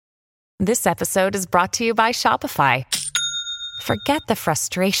This episode is brought to you by Shopify. Forget the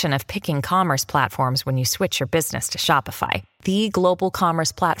frustration of picking commerce platforms when you switch your business to Shopify, the global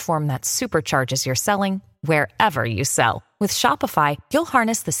commerce platform that supercharges your selling wherever you sell. With Shopify, you'll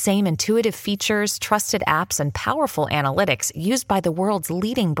harness the same intuitive features, trusted apps, and powerful analytics used by the world's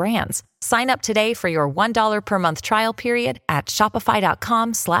leading brands. Sign up today for your $1 per month trial period at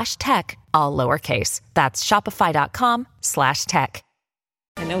shopify.com/tech, all lowercase. That's shopify.com/tech.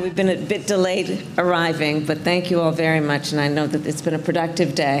 I know we've been a bit delayed arriving, but thank you all very much, and I know that it's been a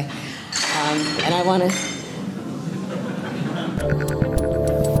productive day. And I want to...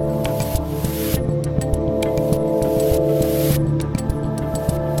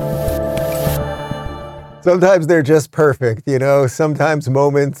 Sometimes they're just perfect, you know? Sometimes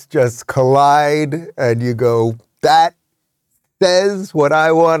moments just collide, and you go, that says what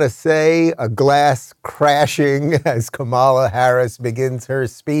I want to say, a glass crashing as Kamala Harris begins her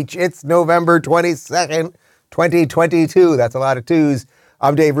speech. It's November 22nd, 2022. That's a lot of twos.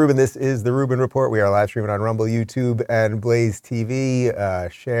 I'm Dave Rubin. This is the Rubin Report. We are live streaming on Rumble, YouTube, and Blaze TV.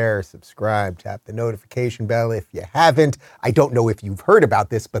 Share, subscribe, tap the notification bell if you haven't. I don't know if you've heard about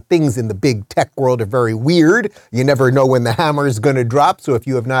this, but things in the big tech world are very weird. You never know when the hammer is going to drop. So if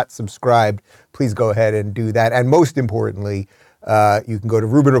you have not subscribed, please go ahead and do that. And most importantly, you can go to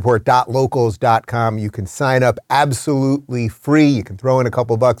rubinreport.locals.com. You can sign up absolutely free. You can throw in a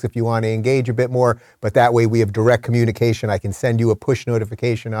couple bucks if you want to engage a bit more, but that way we have direct communication. I can send you a push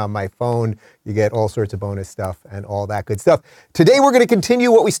notification on my phone. You get all sorts of bonus stuff and all that good stuff. Today we're going to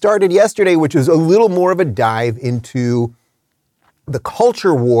continue what we started yesterday, which is a little more of a dive into the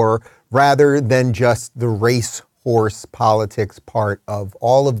culture war rather than just the race horse politics part of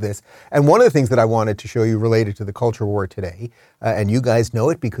all of this. And one of the things that I wanted to show you related to the culture war today, and you guys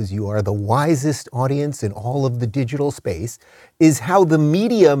know it because you are the wisest audience in all of the digital space, is how the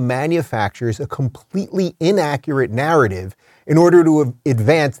media manufactures a completely inaccurate narrative in order to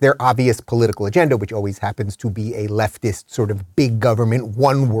advance their obvious political agenda, which always happens to be a leftist sort of big government,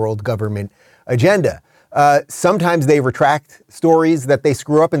 one world government agenda. Sometimes they retract stories that they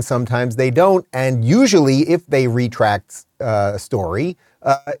screw up and sometimes they don't. And usually if they retract a story,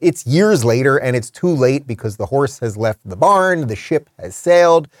 it's years later and it's too late because the horse has left the barn, the ship has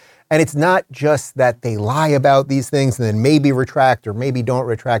sailed. And it's not just that they lie about these things and then maybe retract or maybe don't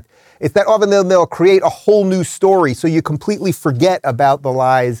retract. It's that often they'll create a whole new story so you completely forget about the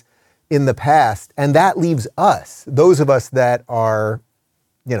lies in the past. And that leaves us, those of us that are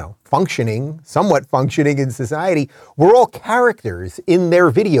somewhat functioning in society, we're all characters in their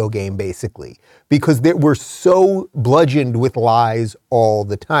video game, basically, because we're so bludgeoned with lies all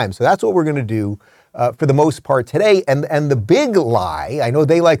the time. So that's what we're going to do for the most part today. And the big lie, I know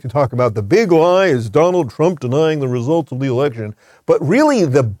they like to talk about the big lie is Donald Trump denying the results of the election, but really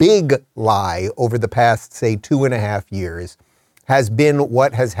the big lie over the past, say, 2.5 years has been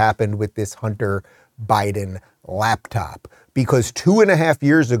what has happened with this Hunter Biden laptop. Because 2.5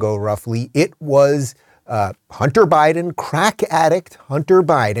 years ago, roughly, it was Hunter Biden, crack addict Hunter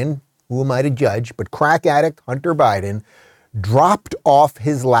Biden, who am I to judge, but crack addict Hunter Biden dropped off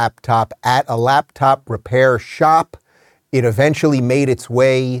his laptop at a laptop repair shop. It eventually made its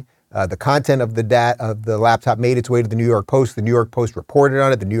way, the content of the laptop made its way to the New York Post. The New York Post reported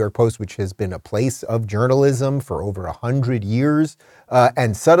on it. The New York Post, which has been a place of journalism for over 100 years.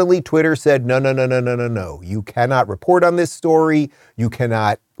 And suddenly Twitter said, no. You cannot report on this story. You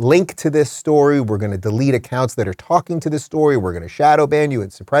cannot link to this story. We're going to delete accounts that are talking to this story. We're going to shadow ban you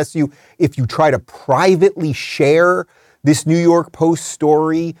and suppress you. If you try to privately share this New York Post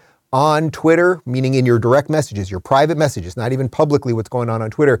story on Twitter, meaning in your direct messages, your private messages, not even publicly what's going on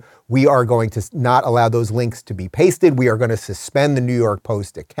Twitter, we are going to not allow those links to be pasted. We are going to suspend the New York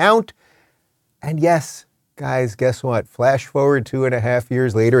Post account. And yes, guys, guess what? Flash forward 2.5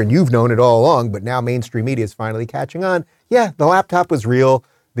 years later, and you've known it all along, but now mainstream media is finally catching on. Yeah, the laptop was real.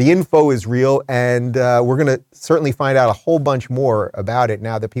 The info is real, and we're going to certainly find out a whole bunch more about it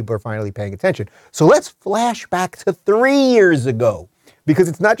now that people are finally paying attention. So let's flash back to 3 years ago, because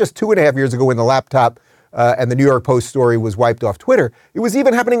it's not just 2.5 years ago when the laptop and the New York Post story was wiped off Twitter. It was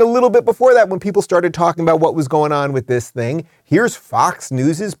even happening a little bit before that when people started talking about what was going on with this thing. Here's Fox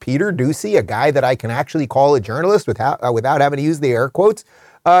News' Peter Doocy, a guy that I can actually call a journalist without having to use the air quotes,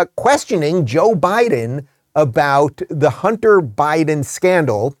 questioning Joe Biden about the Hunter Biden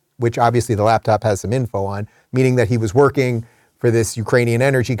scandal, which obviously the laptop has some info on, meaning that he was working for this Ukrainian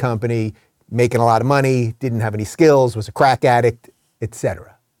energy company, making a lot of money, didn't have any skills, was a crack addict,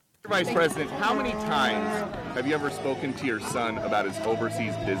 etc. Vice President, how many times have you ever spoken to your son about his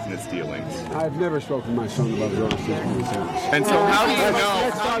overseas business dealings? I've never spoken to my son about his overseas business dealings. And so how do you know?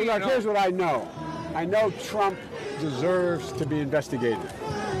 Let's talk about, here's what I know. I know Trump deserves to be investigated.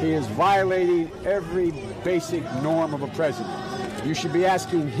 He is violating every basic norm of a president. You should be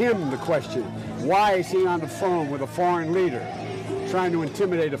asking him the question, why is he on the phone with a foreign leader, trying to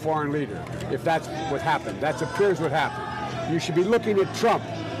intimidate a foreign leader, if that's what happened? That appears what happened. You should be looking at Trump.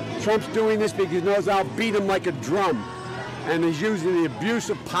 Trump's doing this because he knows I'll beat him like a drum. And he's using the abuse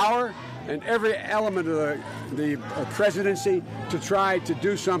of power and every element of the presidency to try to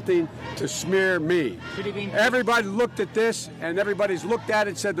do something to smear me. Everybody looked at this, and everybody's looked at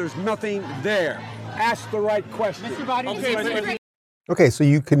it and said there's nothing there. Ask the right question. Okay, so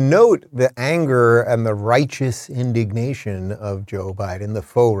you can note the anger and the righteous indignation of Joe Biden, the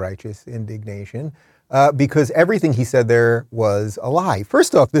faux righteous indignation, because everything he said there was a lie.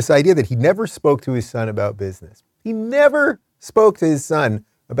 First off, this idea that he never spoke to his son about business. He never spoke to his son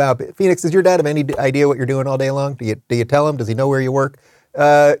about, Phoenix, does your dad have any idea what you're doing all day long? Do you tell him? Does he know where you work?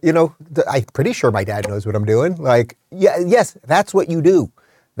 I'm pretty sure my dad knows what I'm doing. Yes, that's what you do.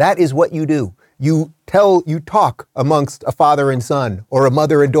 That is what you do. You talk amongst a father and son, or a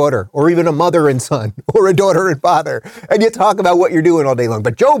mother and daughter, or even a mother and son, or a daughter and father, and you talk about what you're doing all day long.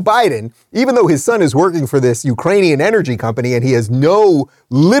 But Joe Biden, even though his son is working for this Ukrainian energy company and he has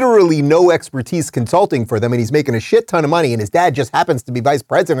literally no expertise consulting for them, and he's making a shit ton of money, and his dad just happens to be vice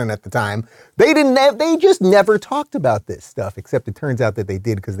president at the time, they just never talked about this stuff, except it turns out that they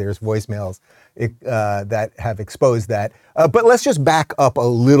did, because there's voicemails that have exposed that. But let's just back up a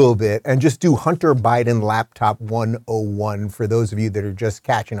little bit and just do Hunter Biden Laptop 101 for those of you that are just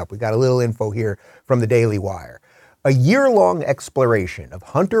catching up. We got a little info here from the Daily Wire. A year-long exploration of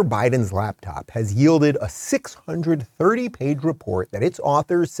Hunter Biden's laptop has yielded a 630-page report that its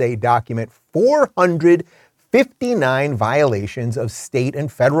authors say document 459 violations of state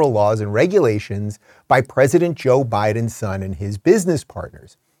and federal laws and regulations by President Joe Biden's son and his business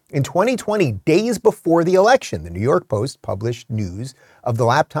partners. In 2020, days before the election, the New York Post published news of the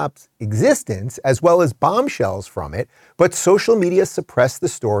laptop's existence as well as bombshells from it, but social media suppressed the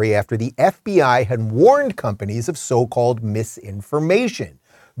story after the FBI had warned companies of so-called misinformation.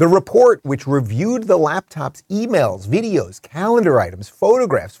 The report, which reviewed the laptop's emails, videos, calendar items,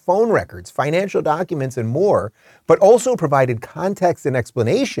 photographs, phone records, financial documents, and more, but also provided context and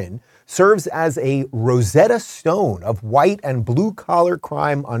explanation, serves as a Rosetta Stone of white and blue-collar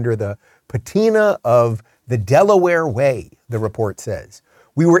crime under the patina of the Delaware Way, the report says.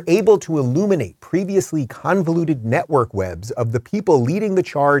 We were able to illuminate previously convoluted network webs of the people leading the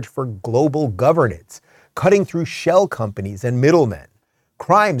charge for global governance, cutting through shell companies and middlemen.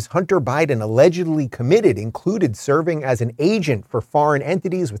 Crimes Hunter Biden allegedly committed included serving as an agent for foreign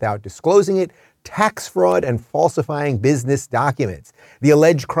entities without disclosing it, tax fraud, and falsifying business documents. The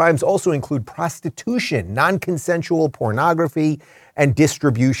alleged crimes also include prostitution, non-consensual pornography, and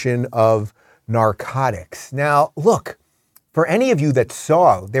distribution of narcotics. Now, look, for any of you that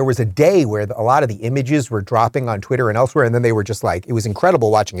saw, there was a day where a lot of the images were dropping on Twitter and elsewhere, and then they were just like, it was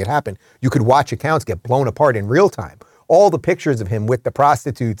incredible watching it happen. You could watch accounts get blown apart in real time. All the pictures of him with the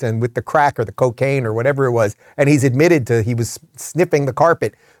prostitutes and with the crack or the cocaine or whatever it was. And he's admitted he was sniffing the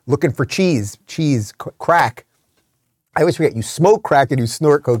carpet looking for crack. I always forget, you smoke crack and you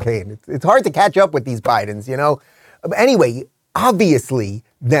snort cocaine. It's hard to catch up with these Bidens, you know? Anyway, obviously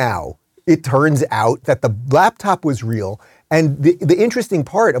now it turns out that the laptop was real. And the interesting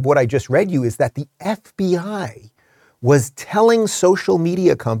part of what I just read you is that the FBI was telling social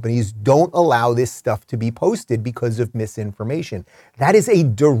media companies, don't allow this stuff to be posted because of misinformation. That is a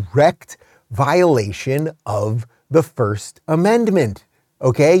direct violation of the First Amendment,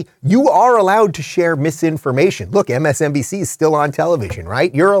 okay? You are allowed to share misinformation. Look, MSNBC is still on television,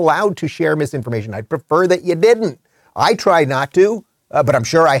 right? You're allowed to share misinformation. I'd prefer that you didn't. I try not to, but I'm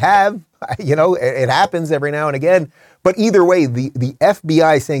sure I have. You know, it happens every now and again. But either way, the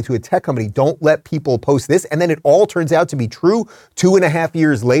FBI saying to a tech company, don't let people post this. And then it all turns out to be true 2.5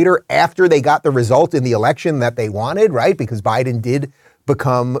 years later after they got the result in the election that they wanted, right? Because Biden did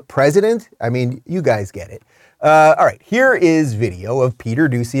become president. I mean, you guys get it. All right, here is video of Peter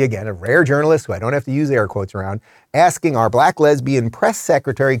Doocy, again, a rare journalist who I don't have to use air quotes around, asking our black lesbian press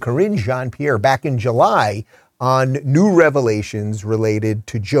secretary, Karine Jean-Pierre, back in July on new revelations related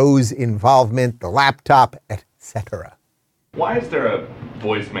to Joe's involvement, the laptop, etc. Why is there a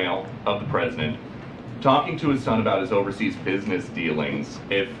voicemail of the president talking to his son about his overseas business dealings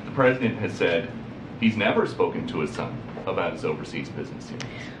if the president has said he's never spoken to his son about his overseas business dealings?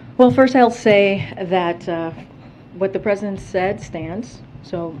 Well, first I'll say that what the president said stands.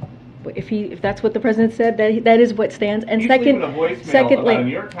 So if that's what the president said, that is what stands. And secondly, about a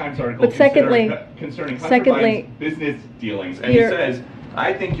New York Times article concerning Hunter Biden's business dealings, and he says,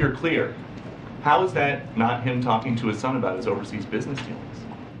 "I think you're clear." How is that not him talking to his son about his overseas business dealings?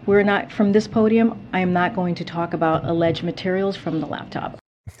 We're not, from this podium, I am not going to talk about alleged materials from the laptop.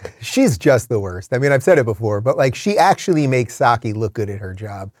 She's just the worst. I mean, I've said it before, but like she actually makes Psaki look good at her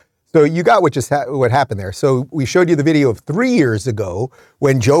job. So you got what happened there. So we showed you the video of 3 years ago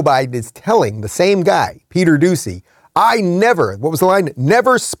when Joe Biden is telling the same guy, Peter Doocy, what was the line?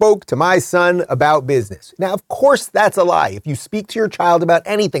 Never spoke to my son about business. Now, of course, that's a lie. If you speak to your child about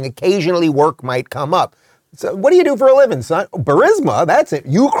anything, occasionally work might come up. So what do you do for a living, son? Burisma, that's it.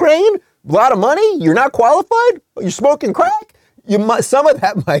 Ukraine? A lot of money? You're not qualified? You're smoking crack? Some of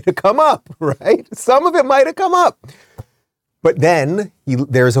that might have come up, right? Some of it might have come up. But then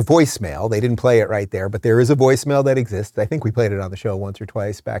there's a voicemail. They didn't play it right there, but there is a voicemail that exists. I think we played it on the show once or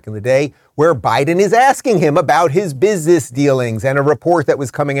twice back in the day, where Biden is asking him about his business dealings and a report that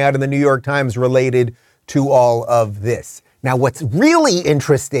was coming out in the New York Times related to all of this. Now, what's really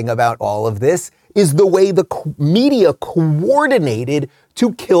interesting about all of this is the way the media coordinated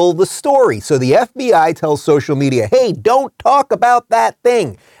to kill the story. So the FBI tells social media, hey, don't talk about that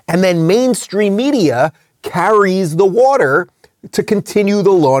thing. And then mainstream media carries the water to continue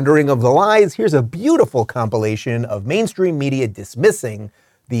the laundering of the lies. Here's a beautiful compilation of mainstream media dismissing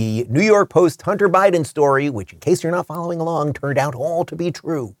the New York Post Hunter Biden story, which, in case you're not following along, turned out all to be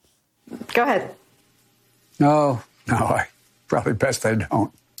true. Go ahead. No, I probably best I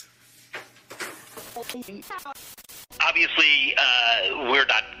don't. Obviously, we're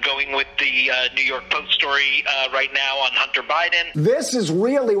not going with the New York Post story right now on Hunter Biden. This is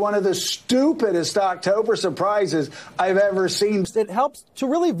really one of the stupidest October surprises I've ever seen. It helps to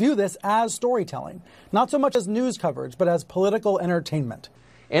really view this as storytelling, not so much as news coverage, but as political entertainment.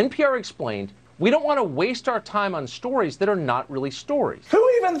 NPR explained, we don't want to waste our time on stories that are not really stories.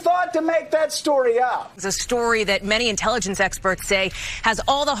 Who even thought to make that story up? It's a story that many intelligence experts say has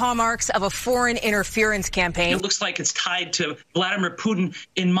all the hallmarks of a foreign interference campaign. It looks like it's tied to Vladimir Putin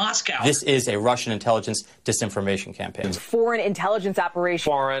in Moscow. This is a Russian intelligence disinformation campaign. Foreign intelligence operation.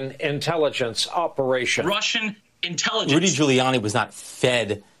 Foreign intelligence operation. Russian intelligence. Rudy Giuliani was not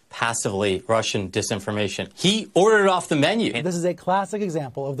fed passively Russian disinformation. He ordered it off the menu. This is a classic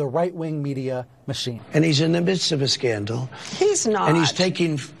example of the right-wing media machine. And he's in the midst of a scandal. He's not. And he's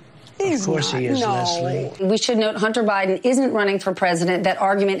taking... Of course he is, Leslie. We should note Hunter Biden isn't running for president. That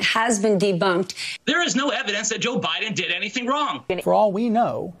argument has been debunked. There is no evidence that Joe Biden did anything wrong. For all we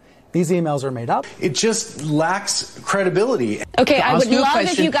know, these emails are made up. It just lacks credibility. Okay, I would love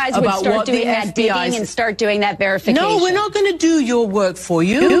if you guys would start doing that digging and start doing that verification. No, we're not going to do your work for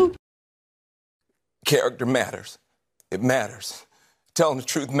you. Character matters. It matters. Telling the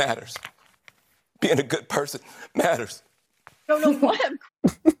truth matters. Being a good person matters. No, what?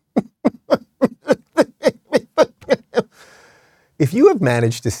 If you have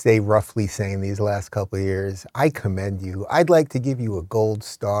managed to stay roughly sane these last couple of years, I commend you. I'd like to give you a gold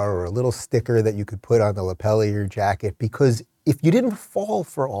star or a little sticker that you could put on the lapel of your jacket, because if you didn't fall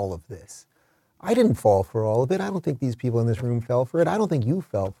for all of this, I didn't fall for all of it. I don't think these people in this room fell for it. I don't think you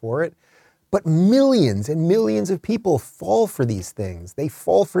fell for it. But millions and millions of people fall for these things. They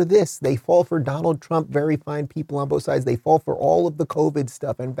fall for this. They fall for Donald Trump, very fine people on both sides. They fall for all of the COVID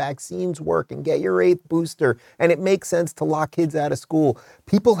stuff, and vaccines work, and get your 8th booster, and it makes sense to lock kids out of school.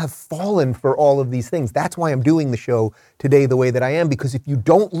 People have fallen for all of these things. That's why I'm doing the show today the way that I am, because if you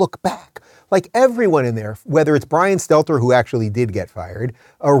don't look back, like everyone in there, whether it's Brian Stelter, who actually did get fired,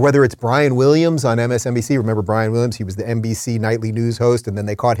 or whether it's Brian Williams on MSNBC. Remember Brian Williams? He was the NBC nightly news host, and then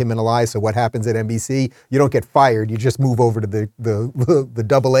they caught him in a lie. So what happens at NBC? You don't get fired. You just move over to the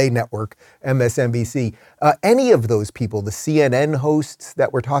AA network, MSNBC. Any of those people, the CNN hosts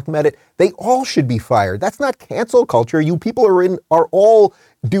that we're talking about it, they all should be fired. That's not cancel culture. You people are all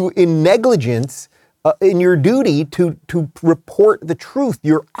in negligence in your duty to report the truth.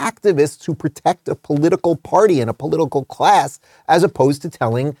 You're activists who protect a political party and a political class as opposed to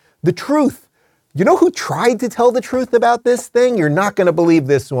telling the truth. You know who tried to tell the truth about this thing? You're not going to believe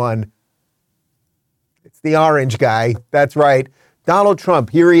this one. It's the orange guy. That's right. Donald Trump.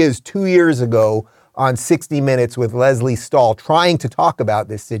 Here he is 2 years ago on 60 Minutes with Leslie Stahl trying to talk about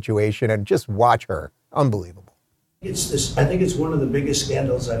this situation, and just watch her. Unbelievable. I think it's one of the biggest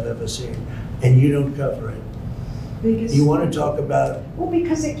scandals I've ever seen, and you don't cover it. You want to talk about... Well,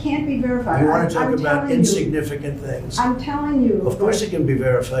 because it can't be verified. You want to talk about insignificant things. I'm telling you. Of course it can be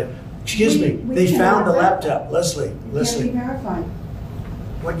verified. Excuse me, they found the laptop. Leslie. It can't be verified.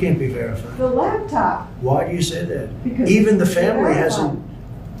 What can't be verified? The laptop. Why do you say that? Because even the family hasn't...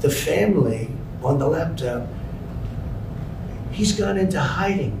 the family on the laptop, he's gone into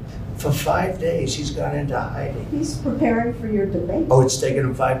hiding. For 5 days, he's gone into hiding. He's preparing for your debate. Oh, it's taken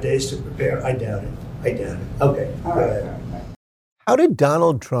him 5 days to prepare? I doubt it. Okay, All go right. ahead. How did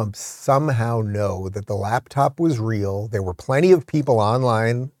Donald Trump somehow know that the laptop was real? There were plenty of people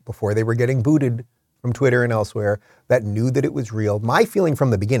online before they were getting booted from Twitter and elsewhere that knew that it was real. My feeling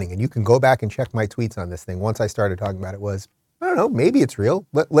from the beginning, and you can go back and check my tweets on this thing once I started talking about it, was, I don't know, maybe it's real.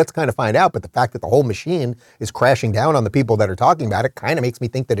 Let's kind of find out. But the fact that the whole machine is crashing down on the people that are talking about it kind of makes me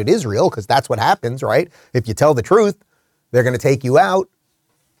think that it is real, because that's what happens, right? If you tell the truth, they're going to take you out.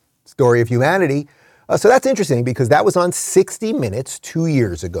 Story of humanity. So that's interesting, because that was on 60 Minutes 2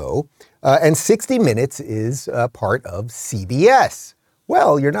 years ago. And 60 Minutes is part of CBS.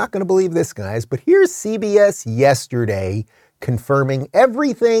 Well, you're not going to believe this, guys, but here's CBS yesterday confirming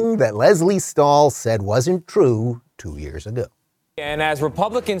everything that Leslie Stahl said wasn't true 2 years ago. And as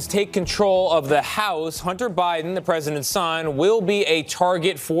Republicans take control of the House, Hunter Biden, the president's son, will be a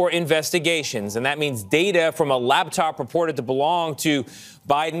target for investigations. And that means data from a laptop reported to belong to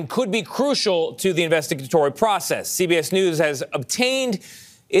Biden could be crucial to the investigatory process. CBS News has obtained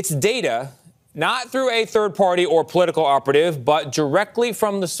its data not through a third party or political operative, but directly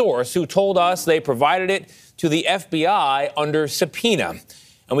from the source, who told us they provided it to the FBI under subpoena.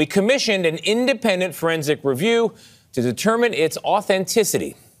 And we commissioned an independent forensic review to determine its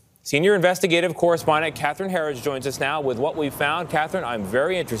authenticity. Senior investigative correspondent Catherine Harrods joins us now with what we found. Catherine, I'm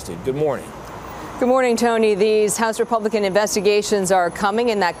very interested. Good morning. Good morning, Tony. These House Republican investigations are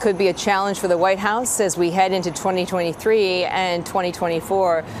coming, and that could be a challenge for the White House as we head into 2023 and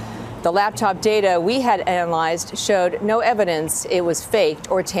 2024. The laptop data we had analyzed showed no evidence it was faked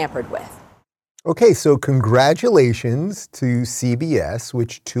or tampered with. Okay, so congratulations to CBS,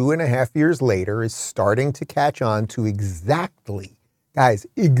 which 2.5 years later is starting to catch on to exactly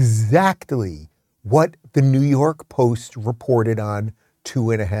what the New York Post reported on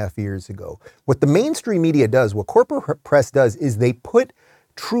 2.5 years ago. What the mainstream media does, what corporate press does, is they put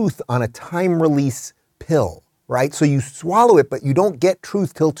truth on a time release pill, right? So you swallow it, but you don't get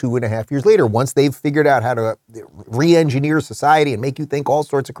truth till 2.5 years later. Once they've figured out how to re-engineer society and make you think all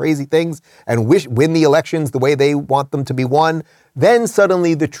sorts of crazy things and win the elections the way they want them to be won, then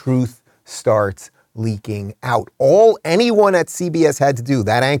suddenly the truth starts leaking out. All anyone at CBS had to do,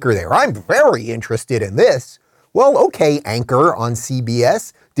 that anchor there, I'm very interested in this. Well, okay, anchor on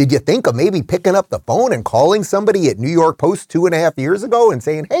CBS, did you think of maybe picking up the phone and calling somebody at New York Post 2.5 years ago and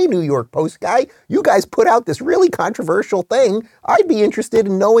saying, hey, New York Post guy, you guys put out this really controversial thing. I'd be interested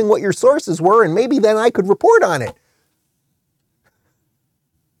in knowing what your sources were, and maybe then I could report on it.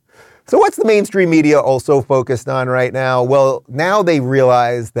 So what's the mainstream media also focused on right now? Well, now they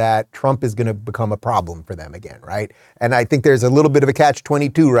realize that Trump is going to become a problem for them again, right? And I think there's a little bit of a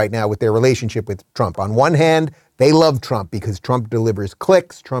catch-22 right now with their relationship with Trump. On one hand, they love Trump because Trump delivers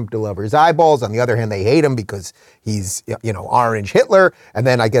clicks, Trump delivers eyeballs. On the other hand, they hate him because he's, orange Hitler. And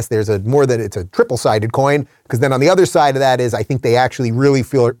then I guess there's it's a triple-sided coin, because then on the other side of that is I think they actually really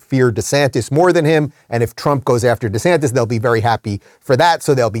fear DeSantis more than him. And if Trump goes after DeSantis, they'll be very happy for that.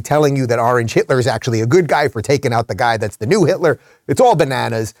 So they'll be telling you that orange Hitler is actually a good guy for taking out the guy that's the new Hitler. It's all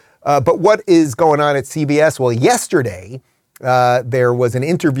bananas. But what is going on at CBS? Well, yesterday, there was an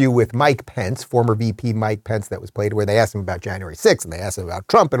interview with Mike Pence, former VP Mike Pence, that was played where they asked him about January 6th and they asked him about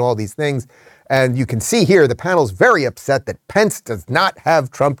Trump and all these things. And you can see here the panel's very upset that Pence does not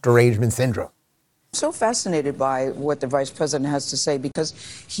have Trump derangement syndrome. I'm so fascinated by what the vice president has to say, because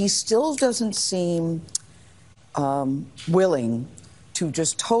he still doesn't seem willing to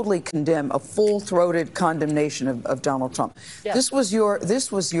just totally condemn a full-throated condemnation of Donald Trump. Yeah. This was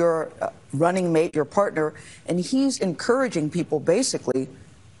your running mate, your partner, and he's encouraging people basically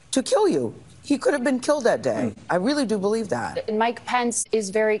to kill you. He could have been killed that day. I really do believe that. And Mike Pence is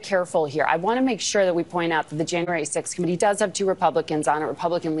very careful here. I want to make sure that we point out that the January 6th committee does have 2 Republicans on it.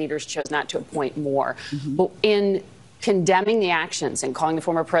 Republican leaders chose not to appoint more. Mm-hmm. But in condemning the actions and calling the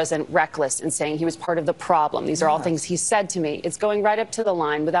former president reckless and saying he was part of the problem, these are all things he said to me. It's going right up to the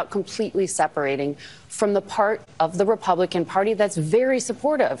line without completely separating from the part of the Republican Party that's very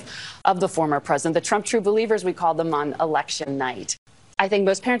supportive of the former president. The Trump true believers, we call them on election night. I think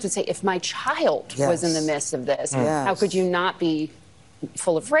most parents would say, if my child was in the midst of this, how could you not be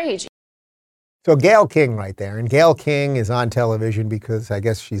full of rage? So Gayle King right there. And Gayle King is on television because I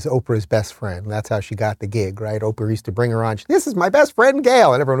guess she's Oprah's best friend. That's how she got the gig, right? Oprah used to bring her on. This is my best friend,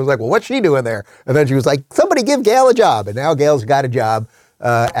 Gayle. And everyone was like, well, what's she doing there? And then she was like, somebody give Gayle a job. And now Gayle's got a job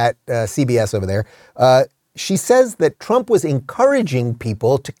at CBS over there. She says that Trump was encouraging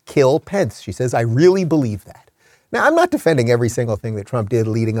people to kill Pence. She says, I really believe that. Now, I'm not defending every single thing that Trump did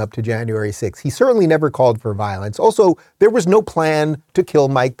leading up to January 6th. He certainly never called for violence. Also, there was no plan to kill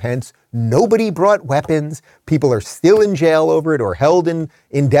Mike Pence. Nobody brought weapons. People are still in jail over it or held in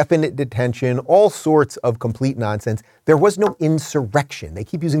indefinite detention, all sorts of complete nonsense. There was no insurrection. They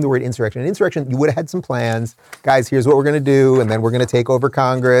keep using the word insurrection. An insurrection, you would have had some plans. Guys, here's what we're going to do, and then we're going to take over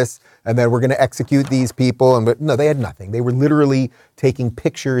Congress, and then we're going to execute these people. No, they had nothing. They were literally taking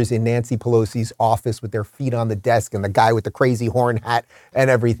pictures in Nancy Pelosi's office with their feet on the desk and the guy with the crazy horn hat and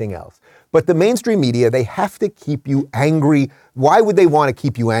everything else. But the mainstream media, they have to keep you angry. Why would they want to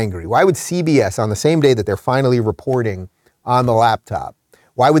keep you angry? Why would CBS, on the same day that they're finally reporting on the laptop,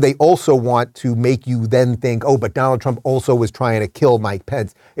 why would they also want to make you then think, oh, but Donald Trump also was trying to kill Mike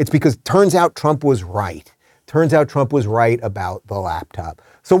Pence? It's because it turns out Trump was right. Turns out Trump was right about the laptop.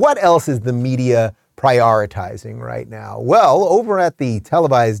 So what else is the media prioritizing right now? Well, over at the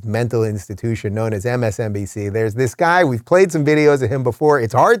televised mental institution known as MSNBC, there's this guy. We've played some videos of him before.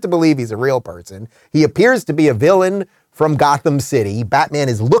 It's hard to believe he's a real person. He appears to be a villain from Gotham City. Batman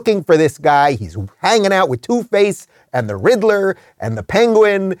is looking for this guy. He's hanging out with Two-Face and the Riddler and the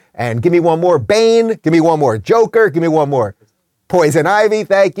Penguin. And give me one more Bane. Give me one more Joker. Give me one more Poison Ivy.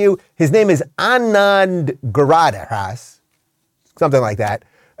 Thank you. His name is Anand Giridharadas, something like that.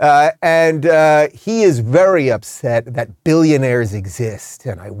 And he is very upset that billionaires exist.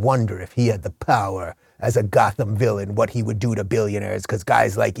 And I wonder if he had the power as a Gotham villain, what he would do to billionaires, because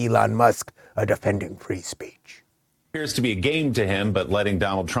guys like Elon Musk are defending free speech. Appears to be a game to him, but letting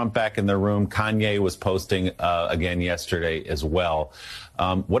Donald Trump back in the room. Kanye was posting again yesterday as well.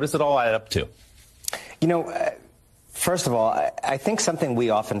 What does it all add up to? You know, first of all, I think something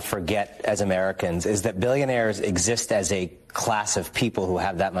we often forget as Americans is that billionaires exist as a class of people who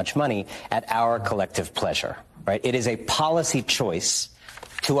have that much money at our collective pleasure, right? It is a policy choice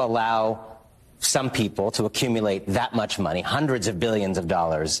to allow some people to accumulate that much money, hundreds of billions of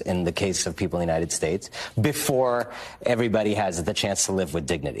dollars in the case of people in the United States, before everybody has the chance to live with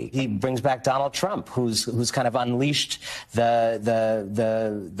dignity. He brings back Donald Trump, who's kind of unleashed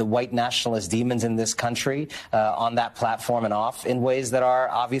the white nationalist demons in this country on that platform and off in ways that are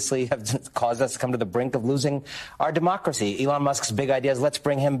obviously have caused us to come to the brink of losing our democracy. Elon Musk's big idea is let's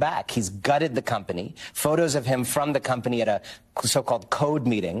bring him back. He's gutted the company. Photos of him from the company at a so-called code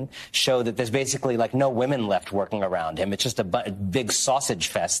meeting show that there's basically like no women left working around him. It's just a big sausage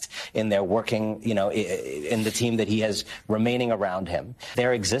fest in there working, you know, in the team that he has remaining around him.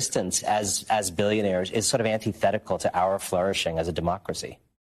 Their existence as billionaires is sort of antithetical to our flourishing as a democracy.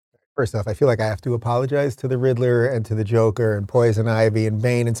 First off, I feel like I have to apologize to the Riddler and to the Joker and Poison Ivy and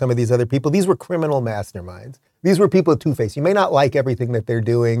Bane and some of these other people. These were criminal masterminds. These were people with Two-Face. You may not like everything that they're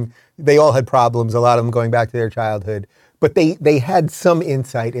doing. They all had problems, a lot of them going back to their childhood. But they had some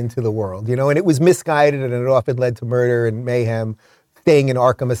insight into the world, you know, and it was misguided and it often led to murder and mayhem, staying in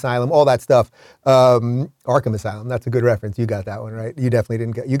Arkham Asylum, all that stuff. Arkham Asylum, that's a good reference. You got that one, right? You definitely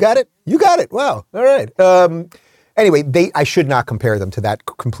didn't get. You got it? You got it. Wow. All right. Anyway, I should not compare them to that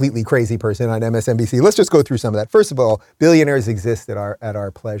completely crazy person on MSNBC. Let's just go through some of that. First of all, billionaires exist at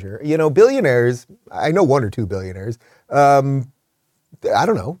our pleasure. You know, billionaires, I know one or two billionaires. I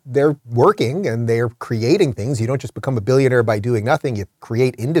don't know, they're working and they're creating things. You don't just become a billionaire by doing nothing. You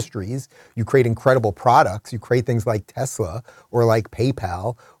create industries, you create incredible products, you create things like Tesla or like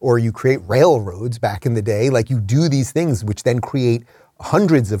PayPal, or you create railroads back in the day. Like you do these things which then create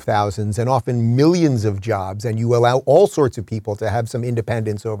hundreds of thousands and often millions of jobs, and you allow all sorts of people to have some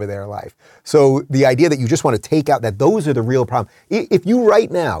independence over their life. So the idea that you just want to take out that those are the real problem. If you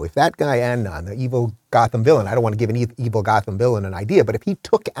right now, if that guy Anand, the evil Gotham villain, I don't want to give an evil Gotham villain an idea, but if he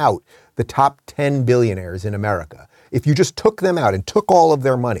took out the top 10 billionaires in America, if you just took them out and took all of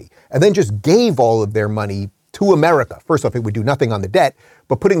their money and then just gave all of their money to America, first off, it would do nothing on the debt,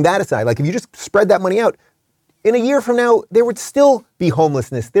 but putting that aside, like if you just spread that money out, in a year from now, there would still be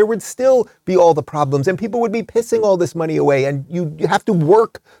homelessness. There would still be all the problems, and people would be pissing all this money away, and you have to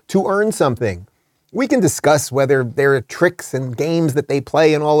work to earn something. We can discuss whether there are tricks and games that they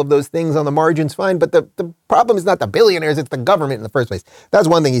play and all of those things on the margins, fine, but the problem is not the billionaires, it's the government in the first place. That's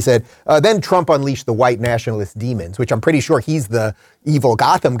one thing he said. Then Trump unleashed the white nationalist demons, which I'm pretty sure he's the evil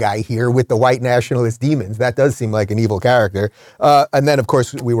Gotham guy here with the white nationalist demons. That does seem like an evil character. And then, of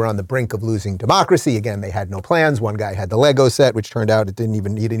course, we were on the brink of losing democracy. Again, they had no plans. One guy had the Lego set, which turned out he didn't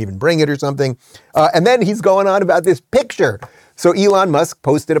even bring it or something. And then he's going on about this picture. So Elon Musk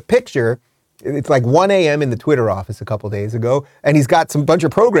posted a picture. It's like 1 a.m. in the Twitter office a couple days ago, and he's got some bunch of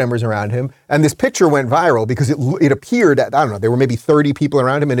programmers around him, and this picture went viral because it appeared, I don't know, there were maybe 30 people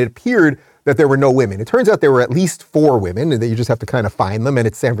around him, and it appeared that there were no women. It turns out there were at least 4 women, and that you just have to kind of find them. And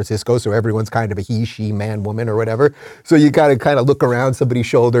it's San Francisco, so everyone's kind of a he, she, man, woman, or whatever. So you got to kind of look around somebody's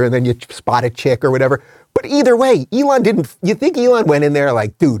shoulder, and then you spot a chick or whatever. But either way, Elon didn't. You think Elon went in there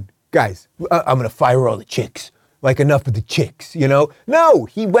like, dude, guys, I'm going to fire all the chicks. Like, enough of the chicks, you know? No,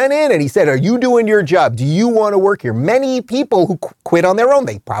 he went in and he said, are you doing your job? Do you want to work here? Many people who quit on their own,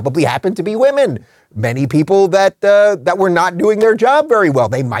 they probably happen to be women. Many people that were not doing their job very well,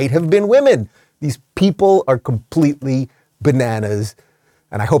 they might have been women. These people are completely bananas.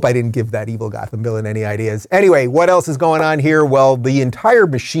 And I hope I didn't give that evil Gotham villain any ideas. Anyway, what else is going on here? Well, the entire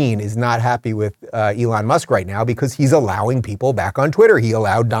machine is not happy with Elon Musk right now because he's allowing people back on Twitter. He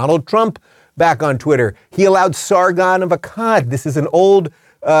allowed Donald Trump back on Twitter. He allowed Sargon of Akkad. This is an old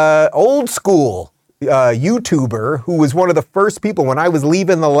school YouTuber who was one of the first people when I was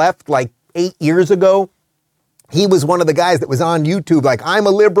leaving the left like 8 years ago. He was one of the guys that was on YouTube like, I'm a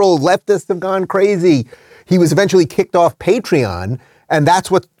liberal, leftists have gone crazy. He was eventually kicked off Patreon, and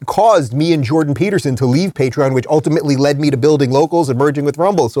that's what caused me and Jordan Peterson to leave Patreon, which ultimately led me to building Locals and merging with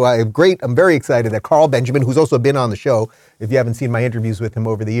Rumble. So I'm very excited that Carl Benjamin, who's also been on the show, if you haven't seen my interviews with him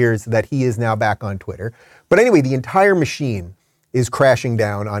over the years, that he is now back on Twitter. But anyway, the entire machine is crashing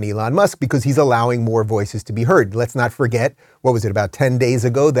down on Elon Musk because he's allowing more voices to be heard. Let's not forget, what was it, about 10 days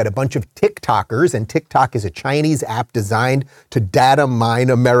ago, that a bunch of TikTokers, and TikTok is a Chinese app designed to data mine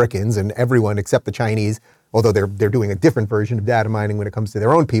Americans and everyone except the Chinese, although they're doing a different version of data mining when it comes to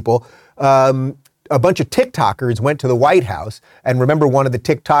their own people. A bunch of TikTokers went to the White House, and remember, one of the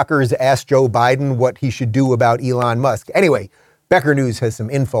TikTokers asked Joe Biden what he should do about Elon Musk. Anyway, Becker News has some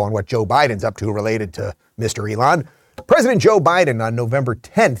info on what Joe Biden's up to related to Mr. Elon. President Joe Biden on November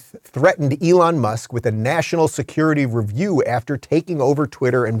 10th threatened Elon Musk with a national security review after taking over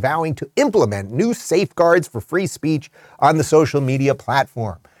Twitter and vowing to implement new safeguards for free speech on the social media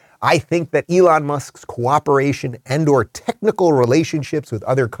platform. I think that Elon Musk's cooperation and or technical relationships with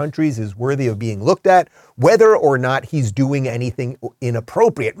other countries is worthy of being looked at, whether or not he's doing anything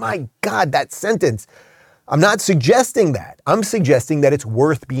inappropriate. My God, that sentence. I'm not suggesting that. I'm suggesting that it's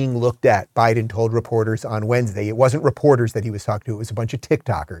worth being looked at, Biden told reporters on Wednesday. It wasn't reporters that he was talking to, it was a bunch of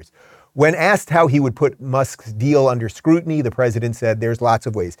TikTokers. When asked how he would put Musk's deal under scrutiny, the president said there's lots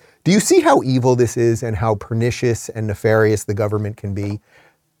of ways. Do you see how evil this is and how pernicious and nefarious the government can be?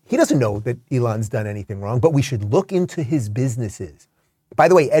 He doesn't know that Elon's done anything wrong, but we should look into his businesses. By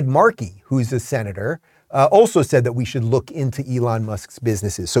the way, Ed Markey, who's a senator, also said that we should look into Elon Musk's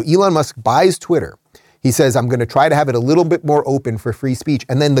businesses. So Elon Musk buys Twitter. He says, I'm going to try to have it a little bit more open for free speech.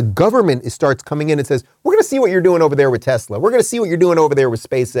 And then the government starts coming in and says, we're going to see what you're doing over there with Tesla. We're going to see what you're doing over there with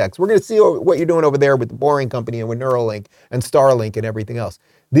SpaceX. We're going to see what you're doing over there with the Boring Company and with Neuralink and Starlink and everything else.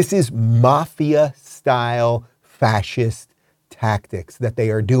 This is mafia-style fascist tactics that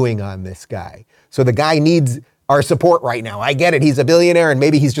they are doing on this guy. So the guy needs our support right now. I get it. He's a billionaire and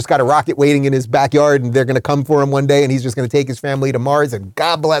maybe he's just got a rocket waiting in his backyard and they're going to come for him one day and he's just going to take his family to Mars, and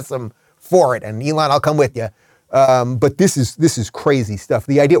God bless him for it. And Elon, I'll come with you. But this is crazy stuff.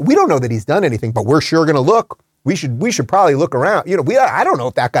 The idea, we don't know that he's done anything, but we're sure going to look. We should probably look around. You know, I don't know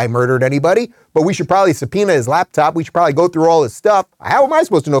if that guy murdered anybody, but we should probably subpoena his laptop. We should probably go through all his stuff. How am I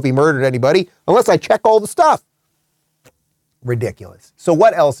supposed to know if he murdered anybody unless I check all the stuff? Ridiculous. So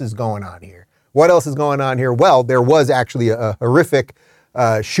what else is going on here? What else is going on here? Well, there was actually a horrific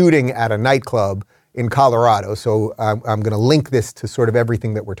shooting at a nightclub in Colorado. So I'm going to link this to sort of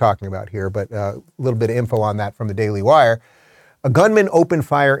everything that we're talking about here, but a little bit of info on that from the Daily Wire. A gunman opened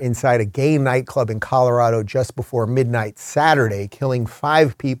fire inside a gay nightclub in Colorado just before midnight Saturday, killing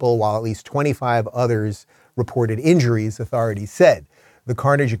 5 people while at least 25 others reported injuries, authorities said. The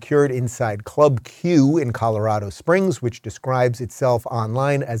carnage occurred inside Club Q in Colorado Springs, which describes itself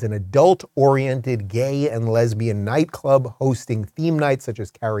online as an adult-oriented gay and lesbian nightclub hosting theme nights such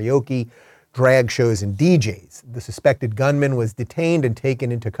as karaoke, drag shows, and DJs. The suspected gunman was detained and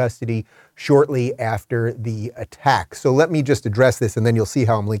taken into custody shortly after the attack. So let me just address this, and then you'll see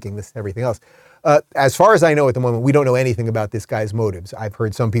how I'm linking this to everything else. As far as I know at the moment, we don't know anything about this guy's motives. I've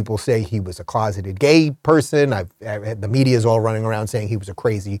heard some people say he was a closeted gay person. The media is all running around saying he was a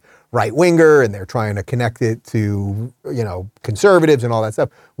crazy right-winger, and they're trying to connect it to, conservatives and all that stuff.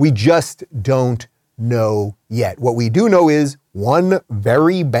 We just don't know yet. What we do know is one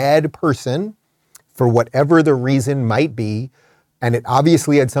very bad person, for whatever the reason might be, and it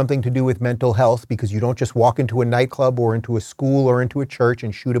obviously had something to do with mental health, because you don't just walk into a nightclub or into a school or into a church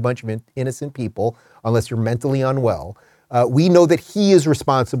and shoot a bunch of innocent people unless you're mentally unwell. We know that he is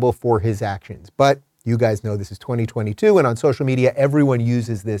responsible for his actions. But you guys know this is 2022, and on social media, everyone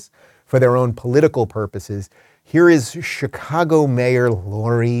uses this for their own political purposes. Here is Chicago Mayor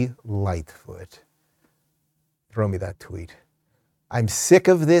Lori Lightfoot. Throw me that tweet. I'm sick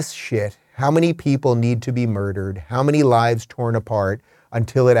of this shit. How many people need to be murdered? How many lives torn apart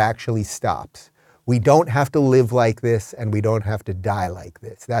until it actually stops? We don't have to live like this, and we don't have to die like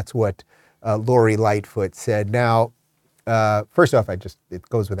this. That's what Lori Lightfoot said. Now, first off, it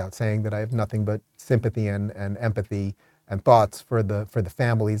goes without saying that I have nothing but sympathy and empathy and thoughts for the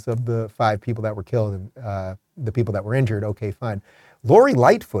families of the 5 people that were killed and the people that were injured. Okay, fine. Lori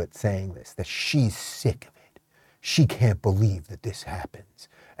Lightfoot saying this, that she's sick of it. She can't believe that this happens.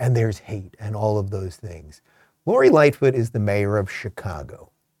 And there's hate and all of those things. Lori Lightfoot is the mayor of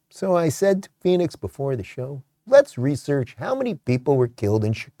Chicago. So I said to Phoenix before the show, let's research how many people were killed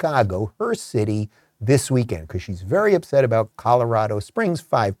in Chicago, her city, this weekend, because she's very upset about Colorado Springs.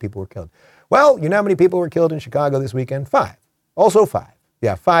 5 people were killed. Well, you know how many people were killed in Chicago this weekend? 5. Also 5.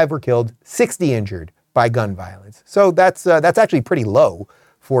 Yeah, 5 were killed, 60 injured by gun violence. So that's actually pretty low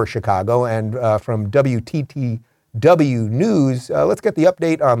for Chicago. And from WTTW News, let's get the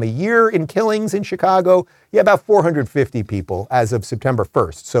update on the year in killings in Chicago. Yeah, about 450 people as of September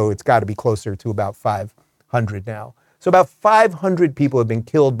 1st. So it's got to be closer to about 500 now. So about 500 people have been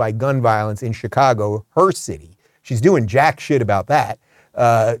killed by gun violence in Chicago, her city. She's doing jack shit about that.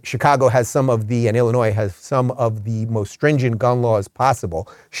 Chicago has and Illinois has some of the most stringent gun laws possible.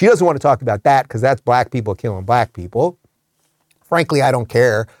 She doesn't want to talk about that because that's black people killing black people. Frankly, I don't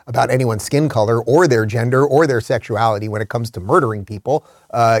care about anyone's skin color or their gender or their sexuality when it comes to murdering people.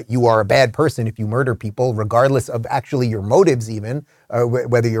 You are a bad person if you murder people, regardless of actually your motives even,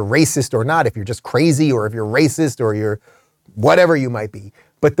 whether you're racist or not, if you're just crazy or if you're racist or you're whatever you might be.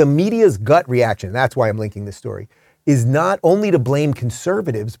 But the media's gut reaction, that's why I'm linking this story, is not only to blame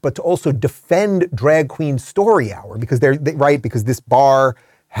conservatives, but to also defend Drag Queen Story Hour because because this bar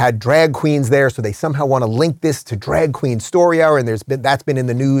had drag queens there, so they somehow want to link this to Drag Queen Story Hour, and that's been in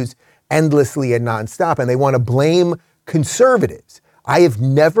the news endlessly and nonstop, and they want to blame conservatives. I have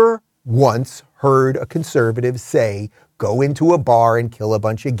never once heard a conservative say, go into a bar and kill a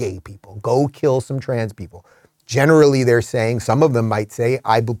bunch of gay people, go kill some trans people. Generally, they're saying, some of them might say,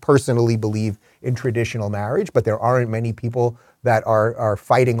 I personally believe in traditional marriage, but there aren't many people that are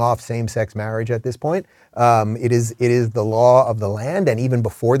fighting off same-sex marriage at this point. It is the law of the land, and even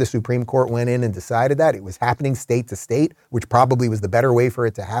before the Supreme Court went in and decided that, it was happening state to state, which probably was the better way for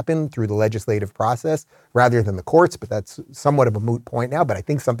it to happen through the legislative process rather than the courts, but that's somewhat of a moot point now. But I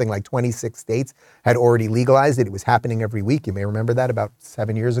think something like 26 states had already legalized it. It was happening every week. You may remember that about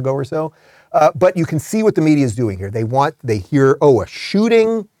 7 years ago or so. But you can see what the media is doing here. They hear, a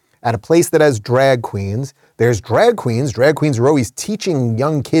shooting at a place that has drag queens. There's drag queens. Drag queens are always teaching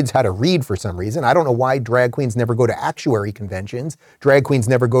young kids how to read for some reason. I don't know why drag queens never go to actuary conventions. Drag queens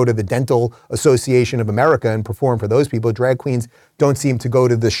never go to the Dental Association of America and perform for those people. Drag queens don't seem to go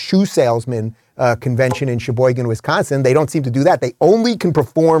to the shoe salesman convention in Sheboygan, Wisconsin. They don't seem to do that. They only can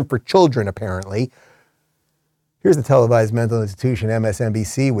perform for children, apparently. Here's the televised mental institution,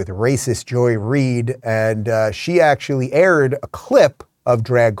 MSNBC, with racist Joy Reid, and she actually aired a clip of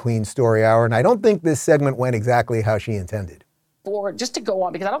Drag Queen Story Hour, and I don't think this segment went exactly how she intended. Just to go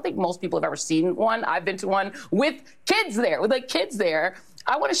on, because I don't think most people have ever seen one. I've been to one with kids there,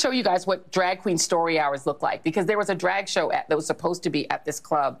 I want to show you guys what Drag Queen Story Hours look like, because there was a drag show that was supposed to be at this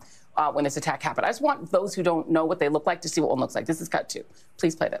club when this attack happened. I just want those who don't know what they look like to see what one looks like. This is cut 2.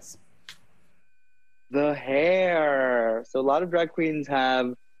 Please play this. The hair. So a lot of drag queens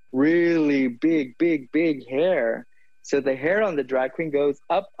have really big hair. So the hair on the drag queen goes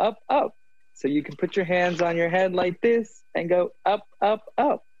up, up, up. So you can put your hands on your head like this and go up, up,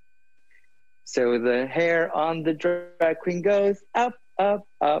 up. So the hair on the drag queen goes up, up,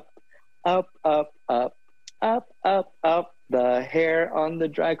 up, up, up, up, up, up, up. The hair on the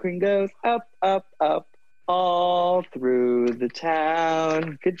drag queen goes up, up, up, all through the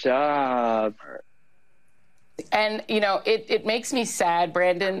town. Good job. And, it makes me sad,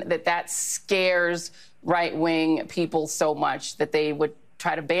 Brandon, that scares right-wing people so much that they would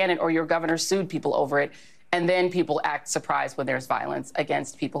try to ban it, or your governor sued people over it, and then people act surprised when there's violence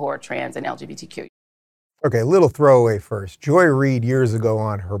against people who are trans and LGBTQ. Okay, a little throwaway first. Joy Reid, years ago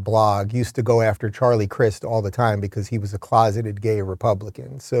on her blog, used to go after Charlie Crist all the time because he was a closeted gay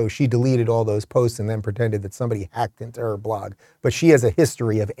Republican. So she deleted all those posts and then pretended that somebody hacked into her blog. But she has a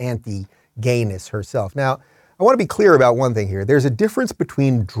history of anti-gayness herself. Now, I want to be clear about one thing here. There's a difference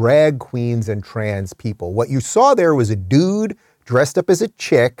between drag queens and trans people. What you saw there was a dude dressed up as a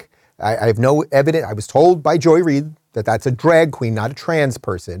chick. I have no evidence. I was told by Joy Reid That's a drag queen, not a trans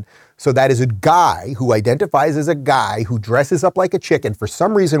person. So that is a guy who identifies as a guy who dresses up like a chick and for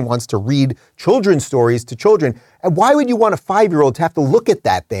some reason wants to read children's stories to children. And why would you want a 5-year-old to have to look at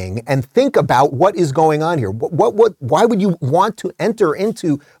that thing and think about what is going on here? Why would you want to enter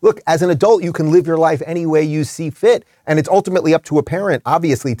into, look, as an adult, you can live your life any way you see fit. And it's ultimately up to a parent,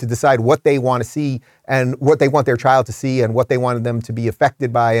 obviously, to decide what they want to see and what they want their child to see and what they wanted them to be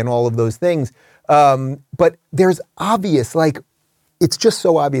affected by and all of those things. But there's obvious, like, it's just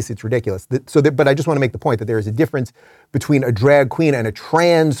so obvious it's ridiculous. But I just want to make the point that there is a difference between a drag queen and a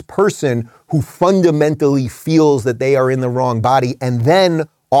trans person who fundamentally feels that they are in the wrong body and then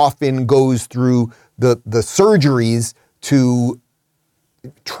often goes through the surgeries to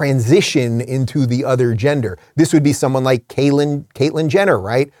transition into the other gender. This would be someone like Caitlyn Jenner,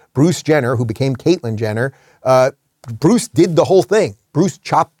 right? Bruce Jenner, who became Caitlyn Jenner. Bruce did the whole thing. Bruce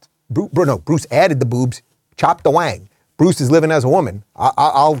added the boobs, chopped the wang. Bruce is living as a woman.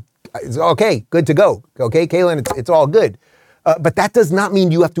 Okay, good to go. Okay, Caitlyn, it's all good. But that does not mean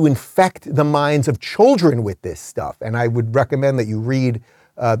you have to infect the minds of children with this stuff. And I would recommend that you read,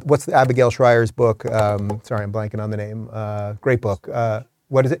 what's Abigail Schreier's book? Sorry, I'm blanking on the name. Great book.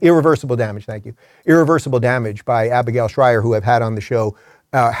 What is it? Irreversible Damage, thank you. Irreversible Damage by Abigail Schreier, who I've had on the show.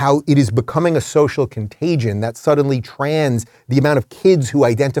 How it is becoming a social contagion that suddenly the amount of kids who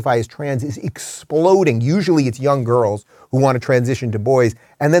identify as trans is exploding. Usually it's young girls who want to transition to boys.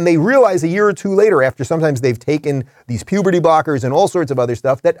 And then they realize a year or two later, after sometimes they've taken these puberty blockers and all sorts of other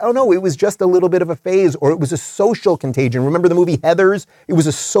stuff, that, oh no, it was just a little bit of a phase or it was a social contagion. Remember the movie Heathers? It was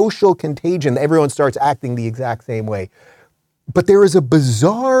a social contagion. Everyone starts acting the exact same way. But there is a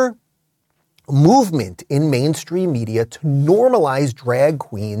bizarre movement in mainstream media to normalize drag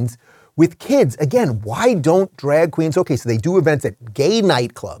queens with kids. Again, why don't drag queens, okay, so they do events at gay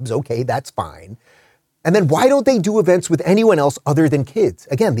nightclubs, okay, that's fine. And then why don't they do events with anyone else other than kids?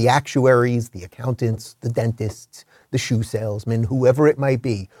 Again, the actuaries, the accountants, the dentists, the shoe salesman, whoever it might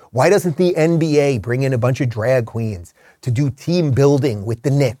be. Why doesn't the NBA bring in a bunch of drag queens to do team building with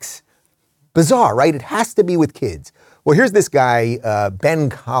the Knicks? Bizarre, right? It has to be with kids. Well, here's this guy, Ben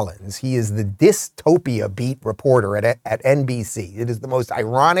Collins. He is the dystopia beat reporter at NBC. It is the most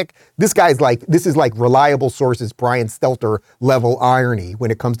ironic. This is like reliable sources, Brian Stelter level irony when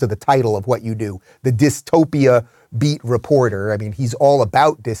it comes to the title of what you do. The dystopia beat reporter. I mean, he's all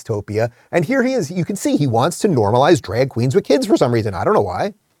about dystopia. And here he is. You can see he wants to normalize drag queens with kids for some reason. I don't know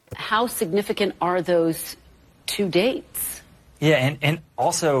why. How significant are those two dates? Yeah, and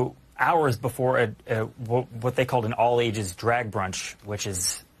also hours before what they called an all-ages drag brunch, which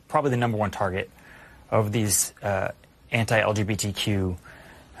is probably the number one target of these anti-LGBTQ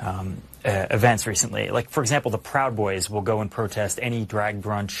events recently. Like, for example, the Proud Boys will go and protest any drag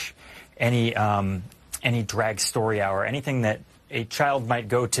brunch, any drag story hour, anything that a child might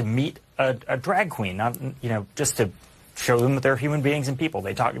go to meet a drag queen, not, just to show them that they're human beings and people.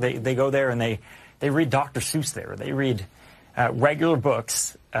 They go there and they read Dr. Seuss there. They read regular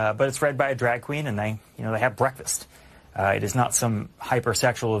books, but it's read by a drag queen, and they have breakfast. It is not some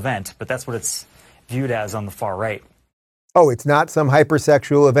hypersexual event, but that's what it's viewed as on the far right. Oh, it's not some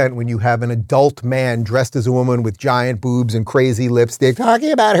hypersexual event when you have an adult man dressed as a woman with giant boobs and crazy lipstick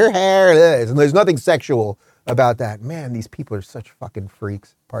talking about her hair. And there's nothing sexual about that. Man, these people are such fucking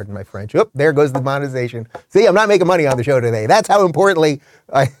freaks. Pardon my French. Oh, there goes the monetization. See, I'm not making money on the show today. That's how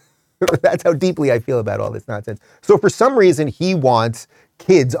that's how deeply I feel about all this nonsense. So for some reason, he wants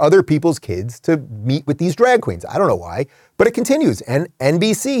kids, other people's kids, to meet with these drag queens. I don't know why, but it continues. And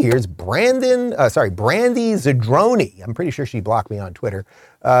NBC, here's Brandy Zadroni. I'm pretty sure she blocked me on Twitter.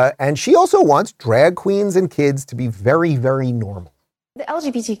 And she also wants drag queens and kids to be very, very normal. The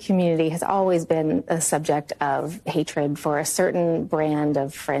LGBT community has always been a subject of hatred for a certain brand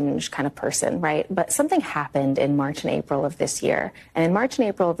of fringe kind of person, right? But something happened in March and April of this year. And in March and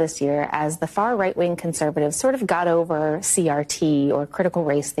April of this year, as the far right-wing conservatives sort of got over CRT or critical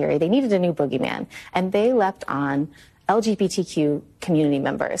race theory, they needed a new boogeyman. And they leapt on LGBTQ community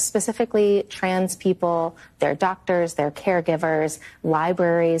members, specifically trans people, their doctors, their caregivers,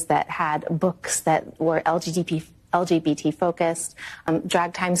 libraries that had books that were LGBT focused,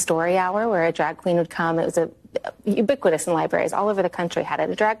 drag time story hour where a drag queen would come. It was ubiquitous in libraries all over the country had it.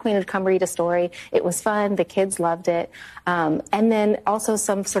 A drag queen would come read a story. It was fun. The kids loved it. And then also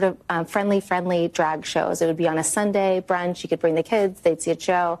some sort of friendly drag shows. It would be on a Sunday brunch. You could bring the kids. They'd see a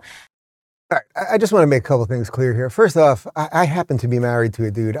show. All right, I just want to make a couple things clear here. First off, I happen to be married to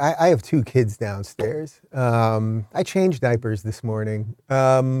a dude. I have 2 kids downstairs. I changed diapers this morning.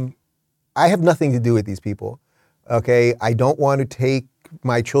 I have nothing to do with these people. Okay, I don't want to take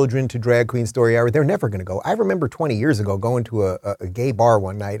my children to Drag Queen Story Hour. They're never going to go. I remember 20 years ago going to a gay bar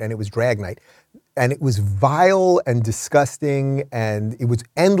one night, and it was drag night. And it was vile and disgusting, and it was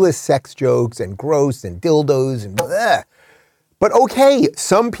endless sex jokes and gross and dildos and bleh. But okay,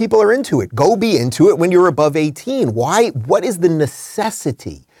 some people are into it. Go be into it when you're above 18. Why? What is the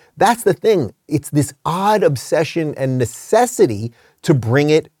necessity? That's the thing. It's this odd obsession and necessity to bring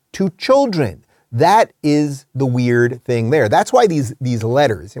it to children. That is the weird thing there. That's why these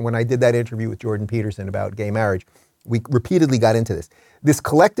letters, and when I did that interview with Jordan Peterson about gay marriage, we repeatedly got into this. This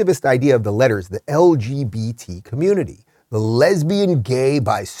collectivist idea of the letters, the LGBT community, the lesbian, gay,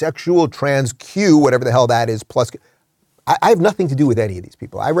 bisexual, trans, Q, whatever the hell that is, plus... I have nothing to do with any of these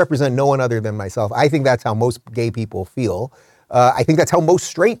people. I represent no one other than myself. I think that's how most gay people feel. I think that's how most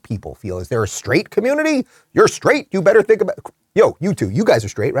straight people feel. Is there a straight community? You're straight. You better think about... Yo, you two, you guys are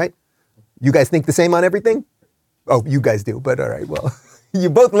straight, right? You guys think the same on everything? Oh, you guys do, but all right, well, you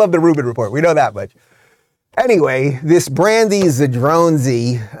both love the Rubin report. We know that much. Anyway, this Brandy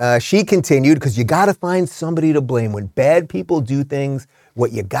Zadronzi, she continued, because you got to find somebody to blame. When bad people do things,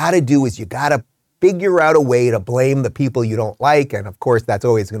 what you got to do is you got to figure out a way to blame the people you don't like. And of course, that's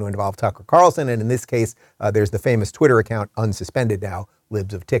always going to involve Tucker Carlson. And in this case, there's the famous Twitter account, unsuspended now,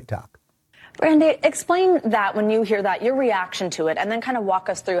 Libs of TikTok. Brandy, explain that when you hear that, your reaction to it, and then kind of walk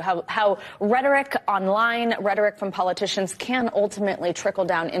us through how rhetoric online, rhetoric from politicians can ultimately trickle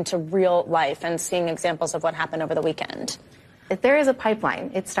down into real life, and seeing examples of what happened over the weekend. There is a pipeline.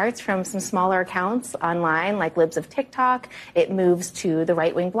 It starts from some smaller accounts online, like Libs of TikTok. It moves to the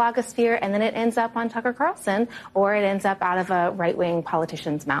right-wing blogosphere, and then it ends up on Tucker Carlson, or it ends up out of a right-wing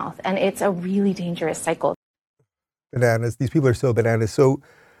politician's mouth. And it's a really dangerous cycle. Bananas. These people are so bananas. So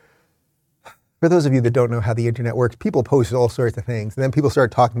for those of you that don't know how the internet works, people post all sorts of things, and then people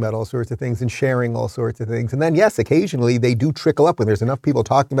start talking about all sorts of things and sharing all sorts of things. And then, yes, occasionally they do trickle up when there's enough people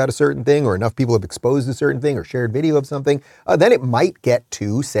talking about a certain thing, or enough people have exposed a certain thing or shared video of something. Then it might get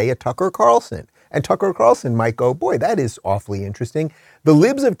to, say, a Tucker Carlson. And Tucker Carlson might go, boy, that is awfully interesting. The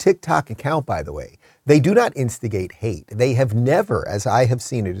Libs of TikTok account, by the way, they do not instigate hate. They have never, as I have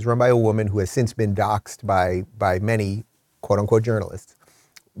seen it, is run by a woman who has since been doxxed by many quote-unquote journalists.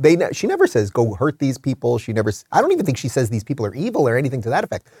 She never says, go hurt these people. I don't even think she says these people are evil or anything to that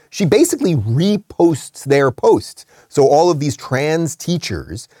effect. She basically reposts their posts. So all of these trans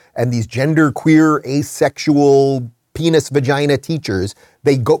teachers and these genderqueer, asexual, penis vagina teachers,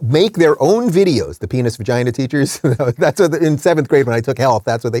 they go make their own videos. The penis vagina teachers, that's what in 7th grade when I took health,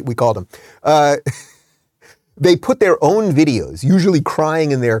 that's what we called them. They put their own videos, usually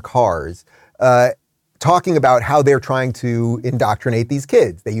crying in their cars, talking about how they're trying to indoctrinate these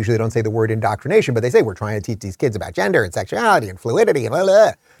kids. They usually don't say the word indoctrination, but they say we're trying to teach these kids about gender and sexuality and fluidity and blah,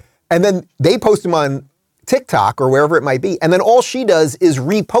 blah. And then they post them on TikTok or wherever it might be. And then all she does is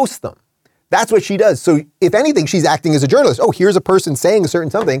repost them. That's what she does. So if anything, she's acting as a journalist. Oh, here's a person saying a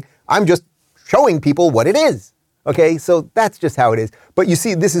certain something. I'm just showing people what it is. Okay, so that's just how it is. But you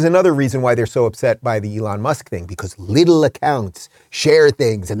see, this is another reason why they're so upset by the Elon Musk thing, because little accounts share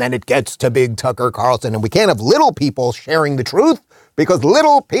things and then it gets to big Tucker Carlson. And we can't have little people sharing the truth because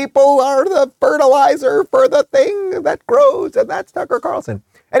little people are the fertilizer for the thing that grows, and that's Tucker Carlson.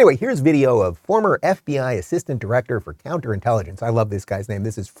 Anyway, here's video of former FBI Assistant Director for Counterintelligence. I love this guy's name.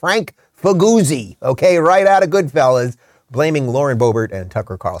 This is Frank Faguzzi, okay, right out of Goodfellas, blaming Lauren Boebert and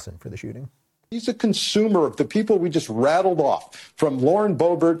Tucker Carlson for the shooting. He's a consumer of the people we just rattled off, from Lauren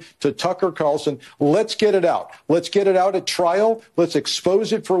Boebert to Tucker Carlson. Let's get it out. Let's get it out at trial. Let's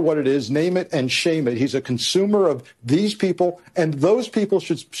expose it for what it is, name it and shame it. He's a consumer of these people, and those people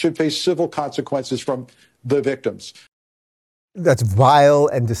should face civil consequences from the victims. That's vile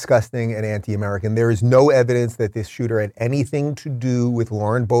and disgusting and anti-American. There is no evidence that this shooter had anything to do with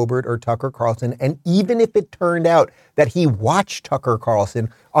Lauren Boebert or Tucker Carlson. And even if it turned out that he watched Tucker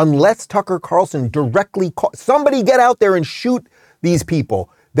Carlson, unless Tucker Carlson directly somebody get out there and shoot these people,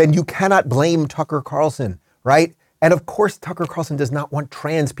 then you cannot blame Tucker Carlson, right? And of course, Tucker Carlson does not want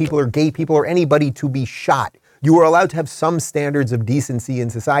trans people or gay people or anybody to be shot. You are allowed to have some standards of decency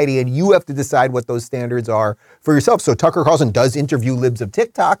in society, and you have to decide what those standards are for yourself. So Tucker Carlson does interview Libs of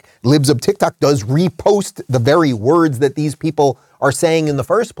TikTok. Libs of TikTok does repost the very words that these people are saying in the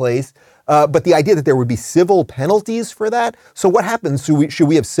first place. But the idea that there would be civil penalties for that. So what happens? Should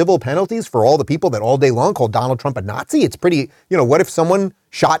we have civil penalties for all the people that all day long call Donald Trump a Nazi? It's pretty, what if someone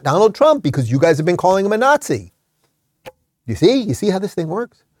shot Donald Trump because you guys have been calling him a Nazi? You see how this thing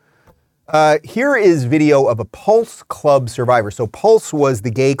works? Here is video of a Pulse Club survivor. So Pulse was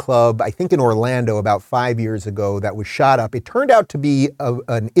the gay club, I think in Orlando about 5 years ago, that was shot up. It turned out to be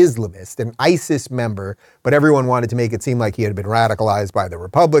an Islamist, an ISIS member, but everyone wanted to make it seem like he had been radicalized by the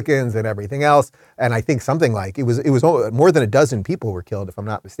Republicans and everything else. And I think something like, it was more than a dozen people were killed, if I'm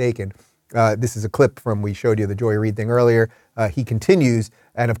not mistaken. This is a clip from, we showed you the Joy Reid thing earlier. He continues,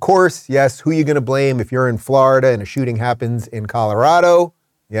 and of course, yes, who are you going to blame if you're in Florida and a shooting happens in Colorado?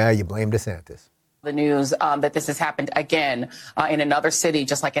 Yeah, you blame DeSantis. The news that this has happened again in another city,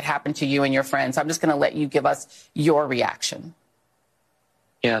 just like it happened to you and your friends. I'm just going to let you give us your reaction.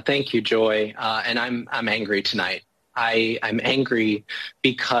 Yeah, thank you, Joy. And I'm angry tonight. I'm angry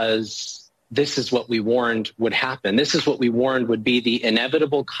because this is what we warned would happen. This is what we warned would be the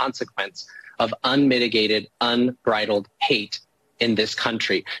inevitable consequence of unmitigated, unbridled hate in this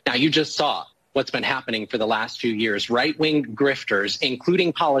country. Now, you just saw what's been happening for the last few years. Right-wing grifters,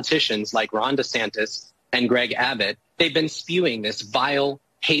 including politicians like Ron DeSantis and Greg Abbott, they've been spewing this vile,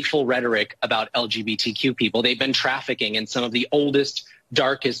 hateful rhetoric about LGBTQ people. They've been trafficking in some of the oldest,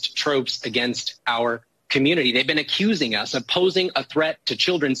 darkest tropes against our community. They've been accusing us of posing a threat to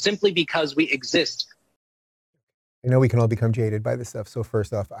children simply because we exist. I know we can all become jaded by this stuff. So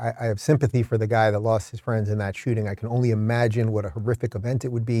first off, I have sympathy for the guy that lost his friends in that shooting. I can only imagine what a horrific event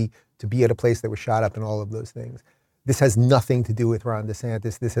it would be to be at a place that was shot up and all of those things. This has nothing to do with Ron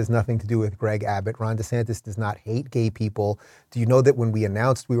DeSantis. This has nothing to do with Greg Abbott. Ron DeSantis does not hate gay people. Do you know that when we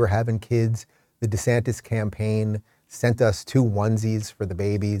announced we were having kids, the DeSantis campaign sent us 2 onesies for the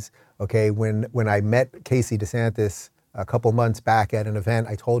babies? Okay, when I met Casey DeSantis a couple months back at an event,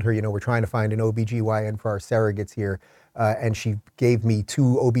 I told her, we're trying to find an OBGYN for our surrogates here. And she gave me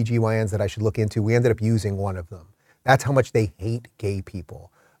 2 OBGYNs that I should look into. We ended up using one of them. That's how much they hate gay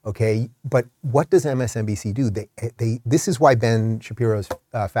people. Okay, but what does MSNBC do? This is why Ben Shapiro's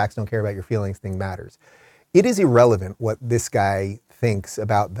facts don't care about your feelings thing matters. It is irrelevant what this guy thinks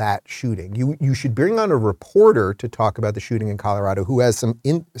about that shooting. You should bring on a reporter to talk about the shooting in Colorado who has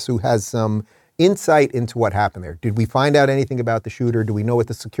some insight into what happened there. Did we find out anything about the shooter? Do we know what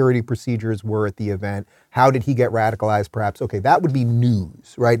the security procedures were at the event? How did he get radicalized, perhaps? Okay, that would be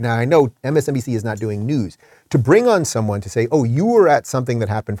news, right? Now, I know MSNBC is not doing news. To bring on someone to say, oh, you were at something that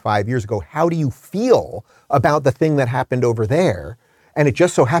happened 5 years ago. How do you feel about the thing that happened over there? And it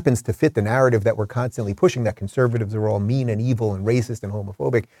just so happens to fit the narrative that we're constantly pushing, that conservatives are all mean and evil and racist and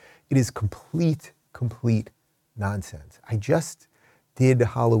homophobic. It is complete nonsense. I just did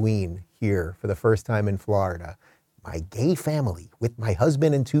Halloween here for the first time in Florida. My gay family with my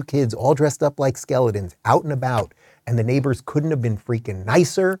husband and 2 kids all dressed up like skeletons out and about. And the neighbors couldn't have been freaking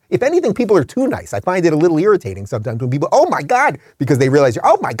nicer. If anything, people are too nice. I find it a little irritating sometimes when people, oh my God, because they realize,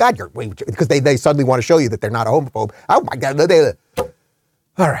 oh my God, because they suddenly want to show you that they're not a homophobe. Oh my God.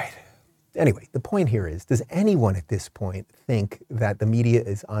 All right. Anyway, the point here is, does anyone at this point think that the media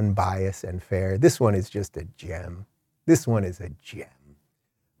is unbiased and fair? This one is just a gem. This one is a gem.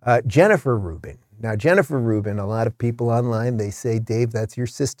 Jennifer Rubin. Now, Jennifer Rubin, a lot of people online, they say, Dave, that's your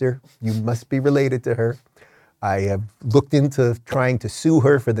sister. You must be related to her. I have looked into trying to sue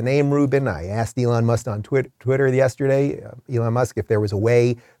her for the name Rubin. I asked Elon Musk on Twitter yesterday, Elon Musk, if there was a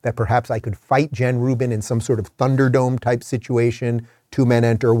way that perhaps I could fight Jen Rubin in some sort of Thunderdome type situation. 2 men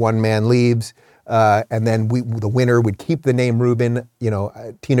enter, 1 man leaves. And then the winner would keep the name Rubin.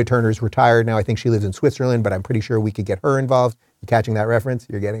 Tina Turner's retired now. I think she lives in Switzerland, but I'm pretty sure we could get her involved. You catching that reference?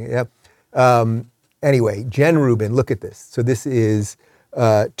 You're getting it? Yep. Anyway, Jen Rubin, look at this. So this is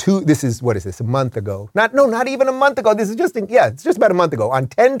what is this, a month ago? Not even a month ago. This is it's just about a month ago. On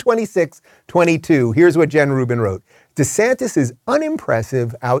 10/26/22, here's what Jen Rubin wrote. DeSantis is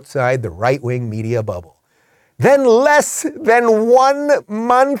unimpressive outside the right-wing media bubble. Then less than 1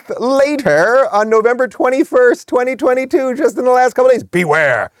 month later, on November 21st, 2022, just in the last couple of days,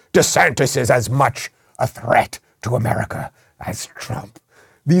 beware, DeSantis is as much a threat to America as Trump.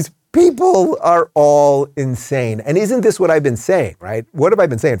 These people are all insane. And isn't this what I've been saying, right? What have I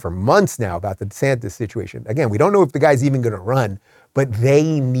been saying for months now about the DeSantis situation? Again, we don't know if the guy's even going to run, but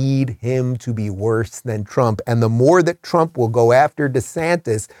they need him to be worse than Trump. And the more that Trump will go after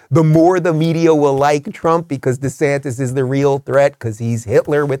DeSantis, the more the media will like Trump, because DeSantis is the real threat, because he's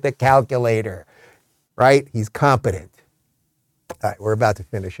Hitler with a calculator, right? He's competent. All right, we're about to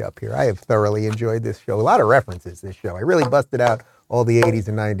finish up here. I have thoroughly enjoyed this show. A lot of references this show. I really busted out all the 80s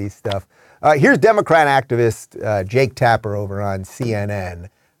and 90s stuff. Here's Democrat activist Jake Tapper over on CNN.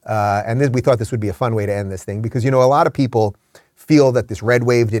 And we thought this would be a fun way to end this thing, because, a lot of people feel that this red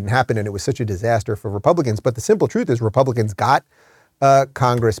wave didn't happen and it was such a disaster for Republicans. But the simple truth is Republicans got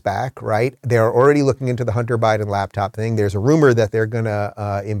Congress back, right? They're already looking into the Hunter Biden laptop thing. There's a rumor that they're going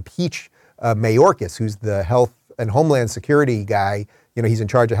to impeach Mayorkas, who's the health and homeland security guy. You know, he's in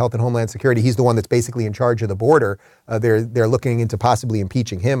charge of health and homeland security. He's the one that's basically in charge of the border. They're looking into possibly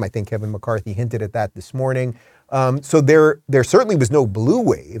impeaching him. I think Kevin McCarthy hinted at that this morning. So there certainly was no blue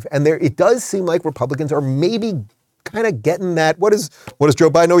wave, and it does seem like Republicans are maybe kind of getting that. What does Joe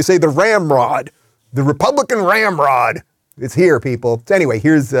Biden always say? The ramrod, the Republican ramrod. It's here, people. So anyway,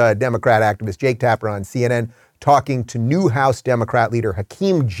 here's Democrat activist Jake Tapper on CNN talking to new House Democrat leader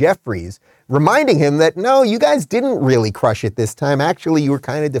Hakeem Jeffries, reminding him that, no, you guys didn't really crush it this time. Actually, you were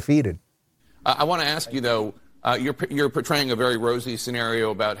kind of defeated. I want to ask you, though, you're portraying a very rosy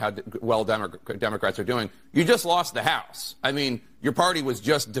scenario about how well Democrats are doing. You just lost the House. I mean, your party was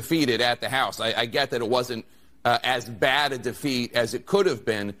just defeated at the House. I get that it wasn't as bad a defeat as it could have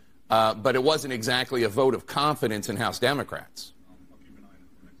been, but it wasn't exactly a vote of confidence in House Democrats.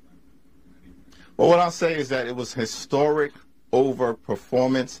 Well, what I'll say is that it was historic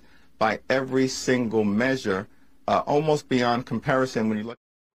overperformance by every single measure, almost beyond comparison when you look.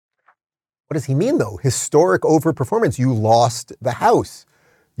 What does he mean, though? Historic overperformance. You lost the House.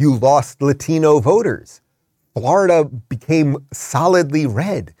 You lost Latino voters. Florida became solidly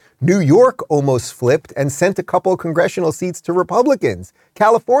red. New York almost flipped and sent a couple of congressional seats to Republicans.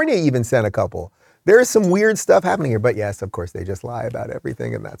 California even sent a couple. There's some weird stuff happening here. But yes, of course, they just lie about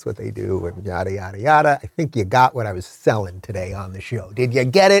everything, and that's what they do, and yada, yada, yada. I think you got what I was selling today on the show. Did you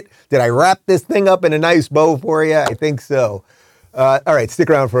get it? Did I wrap this thing up in a nice bow for you? I think so. All right, stick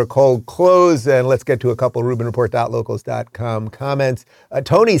around for a cold close, and let's get to a couple RubinReport.locals.com comments.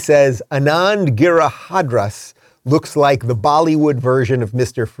 Tony says, Anand Girahadras looks like the Bollywood version of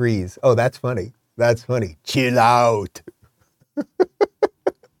Mr. Freeze. Oh, that's funny. That's funny. Chill out.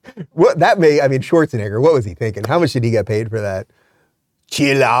 Schwarzenegger, what was he thinking? How much did he get paid for that?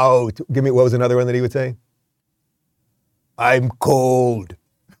 Chill out. Give me, what was another one that he would say? I'm cold.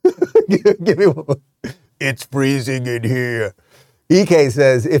 Give me one. It's freezing in here. EK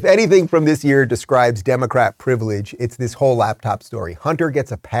says, if anything from this year describes Democrat privilege, it's this whole laptop story. Hunter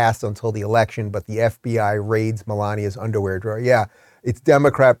gets a pass until the election, but the FBI raids Melania's underwear drawer. Yeah, it's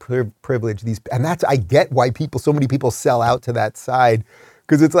Democrat privilege. I get why so many people sell out to that side,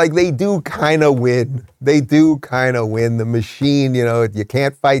 because it's like they do kind of win. They do kind of win. The machine, you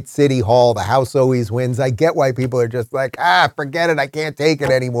can't fight City Hall. The House always wins. I get why people are just like, forget it. I can't take it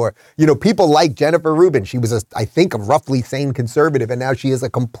anymore. People like Jennifer Rubin. She was, I think, a roughly sane conservative, and now she is a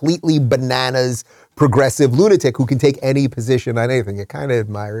completely bananas progressive lunatic who can take any position on anything. You kind of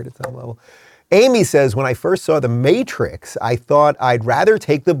admire it at some level. Amy says, when I first saw The Matrix, I thought I'd rather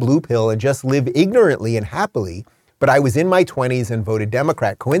take the blue pill and just live ignorantly and happily, but I was in my 20s and voted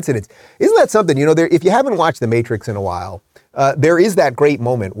Democrat. Coincidence. Isn't that something? If you haven't watched The Matrix in a while, there is that great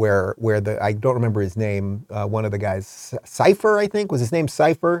moment where I don't remember his name, one of the guys, Cypher, I think, was his name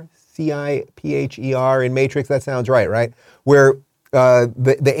Cypher, Cipher in Matrix? That sounds right? Where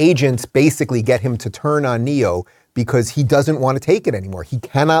the agents basically get him to turn on Neo because he doesn't want to take it anymore. He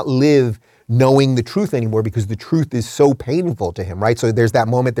cannot live knowing the truth anymore because the truth is so painful to him, right? So there's that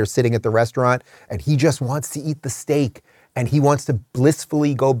moment they're sitting at the restaurant and he just wants to eat the steak and he wants to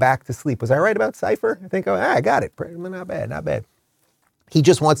blissfully go back to sleep. Was I right about Cypher? I think, I got it. Not bad. He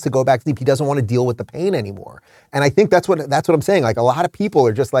just wants to go back to sleep. He doesn't want to deal with the pain anymore. And I think that's what I'm saying. Like, a lot of people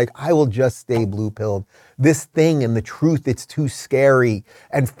are just like, I will just stay blue-pilled. This thing and the truth, it's too scary.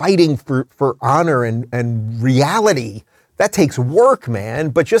 And fighting for honor and reality, that takes work, man.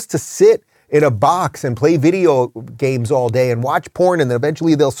 But just to sit in a box and play video games all day and watch porn, and then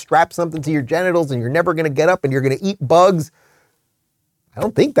eventually they'll strap something to your genitals and you're never going to get up and you're going to eat bugs. I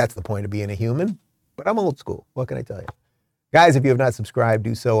don't think that's the point of being a human, but I'm old school. What can I tell you? Guys, if you have not subscribed,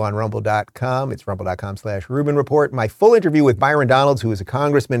 do so on rumble.com. It's rumble.com/Rubin Report. My full interview with Byron Donalds, who is a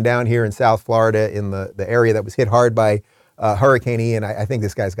congressman down here in South Florida in the area that was hit hard by Hurricane Ian. I think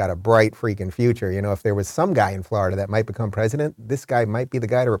this guy's got a bright freaking future. If there was some guy in Florida that might become president, this guy might be the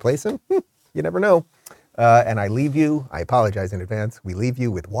guy to replace him. You never know. And I apologize in advance, we leave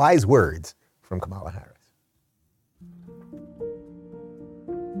you with wise words from Kamala Harris.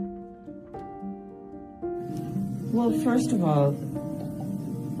 Well, first of all,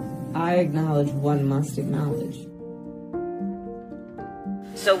 I acknowledge one must acknowledge.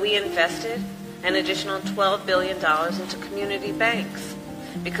 So we invested an additional $12 billion into community banks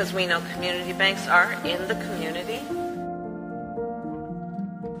because we know community banks are in the community.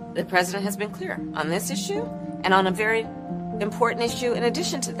 The president has been clear on this issue and on a very important issue in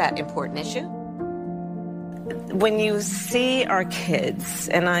addition to that important issue. When you see our kids,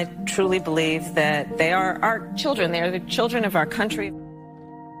 and I truly believe that they are our children, they are the children of our country.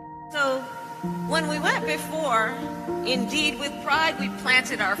 So when we went before, indeed with pride, we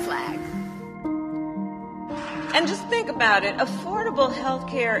planted our flag. And just think about it. Affordable health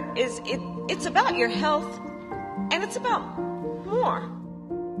care it's about your health, and it's about more.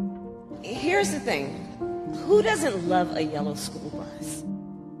 Here's the thing. Who doesn't love a yellow school bus?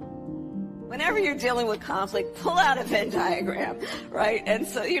 Whenever you're dealing with conflict, pull out a Venn diagram, right? And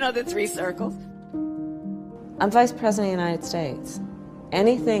so, the 3 circles. I'm Vice President of the United States.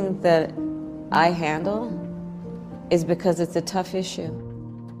 Anything that I handle is because it's a tough issue.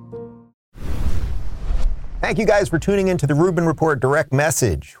 Thank you guys for tuning into the Rubin Report Direct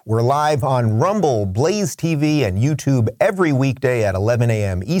Message. We're live on Rumble, Blaze TV, and YouTube every weekday at 11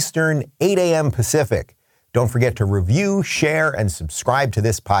 a.m. Eastern, 8 a.m. Pacific. Don't forget to review, share, and subscribe to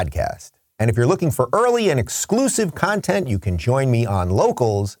this podcast. And if you're looking for early and exclusive content, you can join me on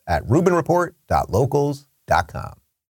Locals at rubinreport.locals.com.